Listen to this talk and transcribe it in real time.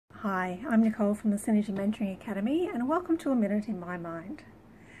Hi, I'm Nicole from the Synergy Mentoring Academy and welcome to A Minute in My Mind.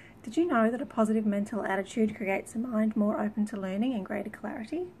 Did you know that a positive mental attitude creates a mind more open to learning and greater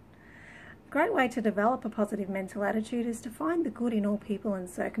clarity? A great way to develop a positive mental attitude is to find the good in all people and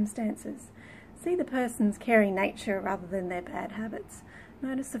circumstances. See the person's caring nature rather than their bad habits.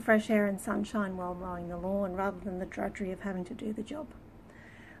 Notice the fresh air and sunshine while mowing the lawn rather than the drudgery of having to do the job.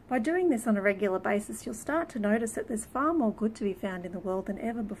 By doing this on a regular basis, you'll start to notice that there's far more good to be found in the world than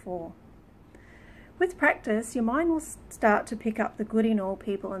ever before. With practice, your mind will start to pick up the good in all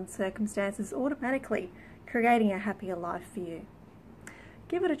people and circumstances automatically, creating a happier life for you.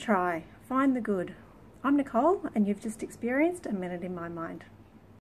 Give it a try. Find the good. I'm Nicole, and you've just experienced A Minute in My Mind.